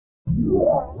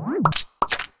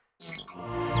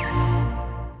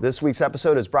This week's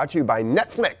episode is brought to you by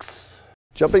Netflix.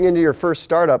 Jumping into your first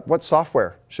startup, what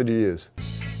software should you use?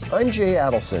 I'm Jay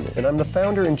Adelson, and I'm the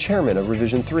founder and chairman of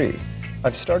Revision 3.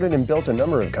 I've started and built a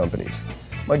number of companies.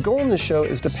 My goal in this show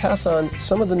is to pass on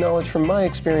some of the knowledge from my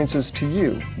experiences to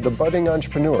you, the budding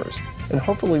entrepreneurs, and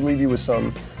hopefully leave you with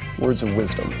some words of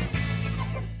wisdom.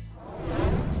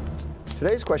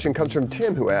 Today's question comes from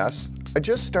Tim, who asks, I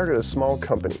just started a small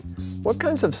company. What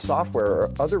kinds of software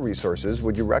or other resources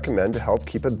would you recommend to help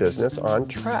keep a business on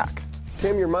track?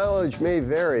 Tim, your mileage may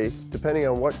vary depending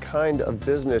on what kind of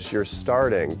business you're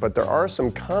starting, but there are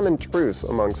some common truths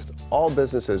amongst all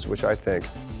businesses which I think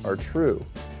are true.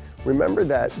 Remember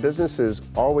that businesses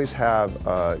always have,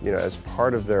 as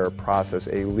part of their process,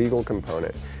 a legal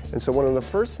component. And so one of the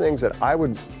first things that I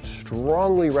would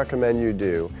strongly recommend you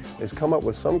do is come up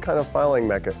with some kind of filing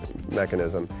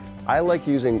mechanism. I like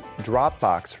using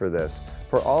Dropbox for this,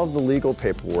 for all of the legal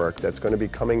paperwork that's going to be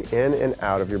coming in and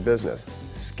out of your business.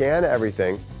 Scan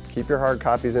everything, keep your hard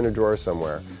copies in a drawer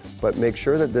somewhere, but make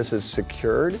sure that this is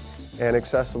secured and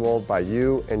accessible by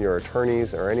you and your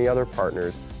attorneys or any other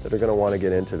partners that are going to want to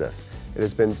get into this. It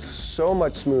has been so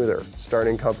much smoother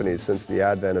starting companies since the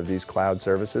advent of these cloud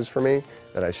services for me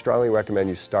that I strongly recommend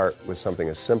you start with something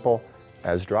as simple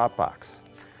as Dropbox.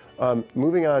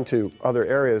 Moving on to other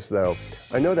areas though,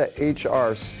 I know that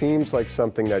HR seems like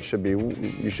something that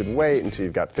you should wait until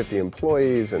you've got 50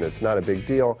 employees and it's not a big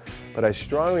deal, but I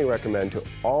strongly recommend to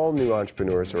all new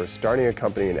entrepreneurs who are starting a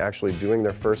company and actually doing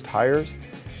their first hires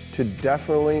to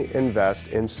definitely invest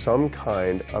in some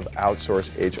kind of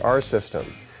outsourced HR system.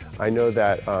 I know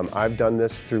that I've done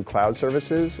this through cloud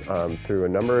services, through a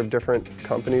number of different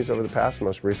companies over the past.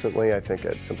 Most recently, I think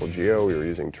at SimpleGeo, we were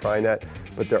using TriNet,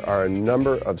 but there are a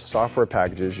number of software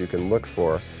packages you can look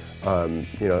for,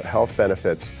 health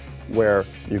benefits, where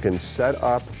you can set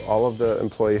up all of the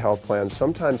employee health plans,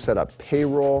 sometimes set up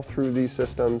payroll through these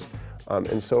systems,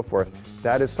 and so forth.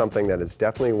 That is something that is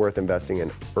definitely worth investing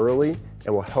in early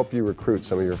and will help you recruit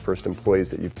some of your first employees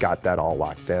that you've got that all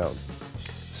locked down.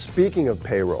 Speaking of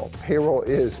payroll, payroll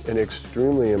is an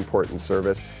extremely important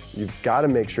service. You've got to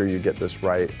make sure you get this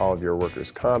right, all of your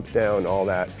workers' comp down, all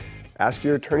that. Ask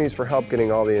your attorneys for help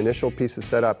getting all the initial pieces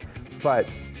set up. But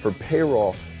for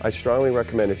payroll, I strongly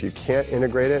recommend if you can't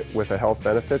integrate it with a health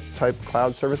benefit type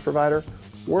cloud service provider,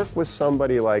 work with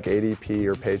somebody like ADP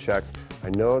or Paychex. I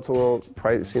know it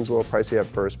seems a little pricey at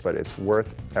first, but it's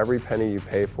worth every penny you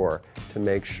pay for to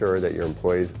make sure that your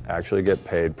employees actually get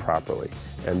paid properly.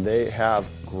 And they have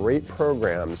great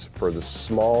programs for the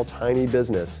small, tiny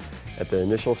business at the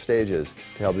initial stages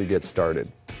to help you get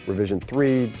started. Revision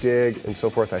 3, Digg, and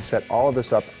so forth. I set all of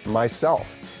this up myself.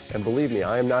 And believe me,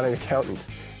 I am not an accountant.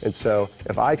 And so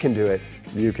if I can do it,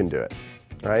 you can do it,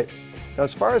 right? Now,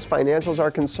 as far as financials are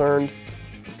concerned,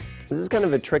 this is kind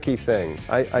of a tricky thing.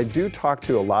 I do talk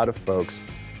to a lot of folks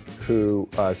who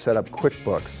set up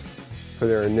QuickBooks for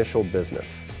their initial business.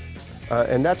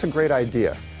 And that's a great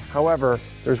idea. However,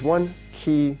 there's one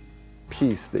key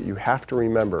piece that you have to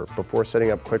remember before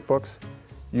setting up QuickBooks.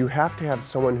 You have to have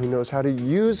someone who knows how to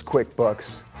use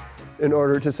QuickBooks in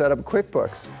order to set up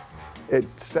QuickBooks. It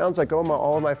sounds like, oh,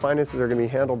 all of my finances are going to be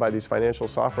handled by these financial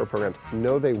software programs.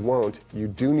 No, they won't. You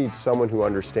do need someone who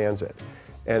understands it.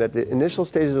 And at the initial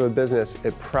stages of a business,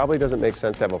 it probably doesn't make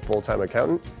sense to have a full-time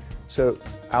accountant. So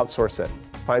outsource it.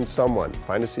 Find someone,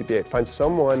 find a CPA, find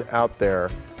someone out there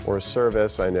or a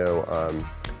service. I know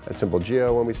at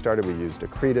SimpleGeo when we started, we used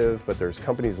Accretive, but there's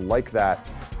companies like that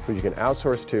who you can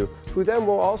outsource to, who then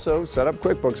will also set up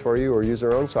QuickBooks for you or use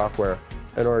their own software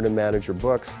in order to manage your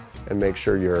books and make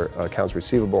sure your accounts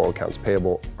receivable, accounts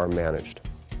payable are managed.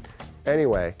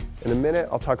 Anyway, in a minute,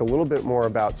 I'll talk a little bit more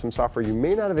about some software you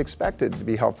may not have expected to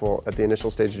be helpful at the initial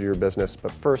stage of your business,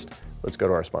 but first, let's go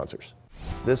to our sponsors.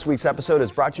 This week's episode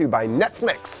is brought to you by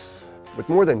Netflix. With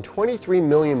more than 23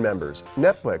 million members,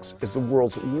 Netflix is the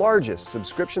world's largest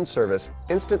subscription service,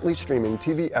 instantly streaming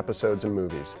TV episodes and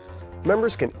movies.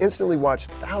 Members can instantly watch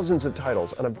thousands of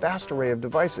titles on a vast array of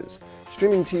devices,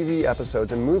 streaming TV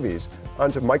episodes and movies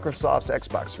onto Microsoft's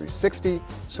Xbox 360,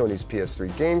 Sony's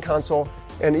PS3 game console,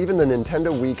 and even the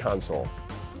Nintendo Wii console.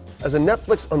 As a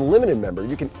Netflix Unlimited member,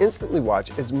 you can instantly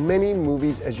watch as many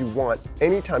movies as you want,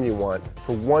 anytime you want,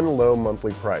 for one low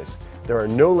monthly price. There are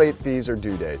no late fees or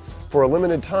due dates. For a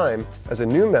limited time, as a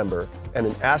new member and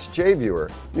an AskJay viewer,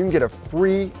 you can get a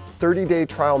free 30-day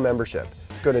trial membership.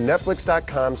 Go to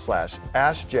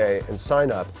netflix.com/AskJay and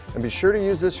sign up, and be sure to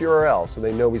use this URL so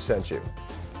they know we sent you.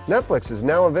 Netflix is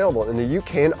now available in the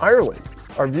UK and Ireland.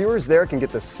 Our viewers there can get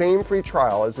the same free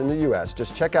trial as in the US.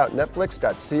 Just check out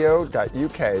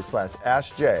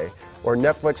netflix.co.uk/AskJay or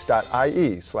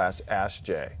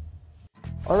netflix.ie/AskJay.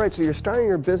 All right, so you're starting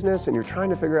your business and you're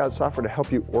trying to figure out software to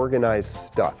help you organize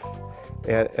stuff.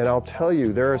 And I'll tell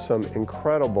you, there are some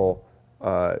incredible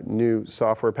new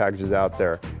software packages out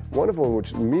there. One of them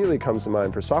which immediately comes to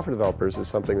mind for software developers is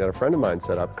something that a friend of mine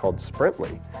set up called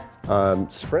Sprintly.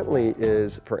 Sprintly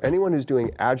is, for anyone who's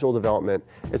doing agile development,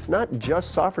 it's not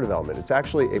just software development, it's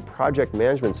actually a project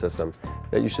management system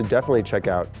that you should definitely check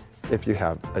out if you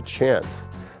have a chance.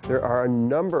 There are a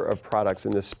number of products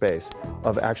in this space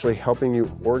of actually helping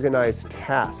you organize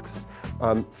tasks.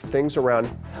 Things around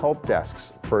help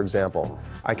desks, for example.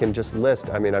 I can just list,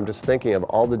 I'm just thinking of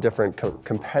all the different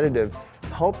competitive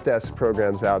help desk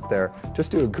programs out there.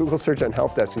 Just do a Google search on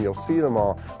help desk and you'll see them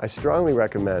all. I strongly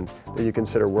recommend that you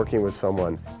consider working with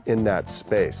someone in that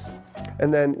space.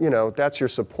 And then, that's your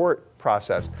support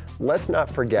process. Let's not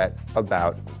forget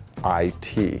about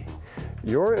IT.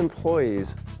 Your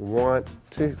employees want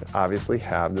to obviously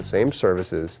have the same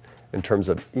services in terms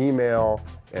of email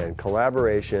and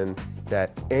collaboration that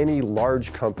any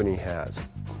large company has.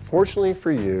 Fortunately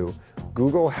for you,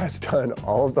 Google has done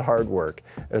all of the hard work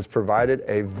and has provided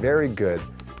a very good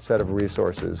set of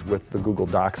resources with the Google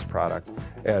Docs product.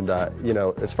 And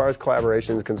as far as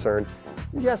collaboration is concerned,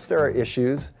 yes, there are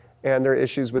issues, and there are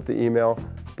issues with the email,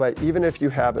 but even if you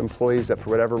have employees that for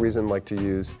whatever reason like to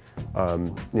use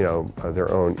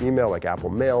their own email, like Apple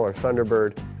Mail or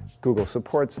Thunderbird, Google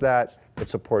supports that. It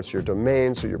supports your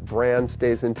domain, so your brand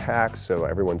stays intact, so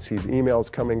everyone sees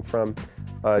emails coming from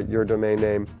your domain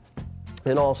name.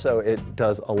 And also, it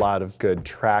does a lot of good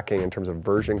tracking in terms of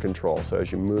version control. So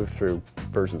as you move through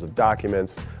versions of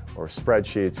documents or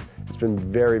spreadsheets, it's been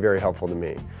very, very helpful to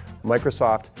me.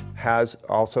 Microsoft has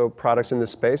also products in this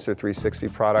space. Their 360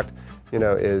 product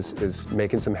is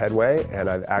making some headway, and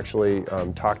I've actually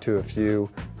talked to a few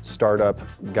startup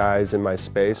guys in my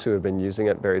space who have been using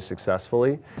it very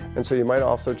successfully. And so you might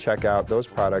also check out those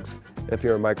products if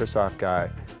you're a Microsoft guy,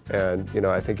 and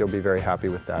I think you'll be very happy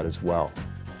with that as well.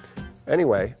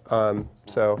 Anyway,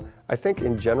 so I think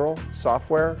in general,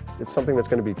 software, it's something that's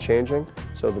going to be changing.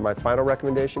 So my final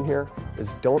recommendation here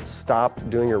is don't stop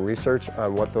doing your research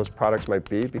on what those products might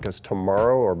be, because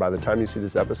tomorrow, or by the time you see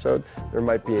this episode, there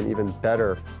might be an even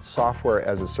better software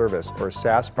as a service or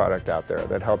SaaS product out there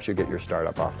that helps you get your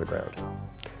startup off the ground.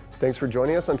 Thanks for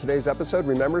joining us on today's episode.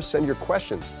 Remember, send your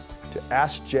questions to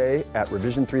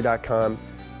AskJay@revision3.com.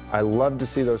 I love to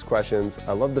see those questions.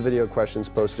 I love the video questions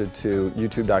posted to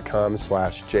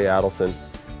youtube.com/Jay Adelson,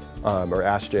 or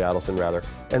AskJay Adelson rather.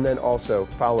 And then also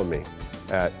follow me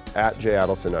at Jay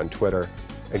Adelson on Twitter.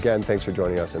 Again, thanks for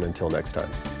joining us, and until next time.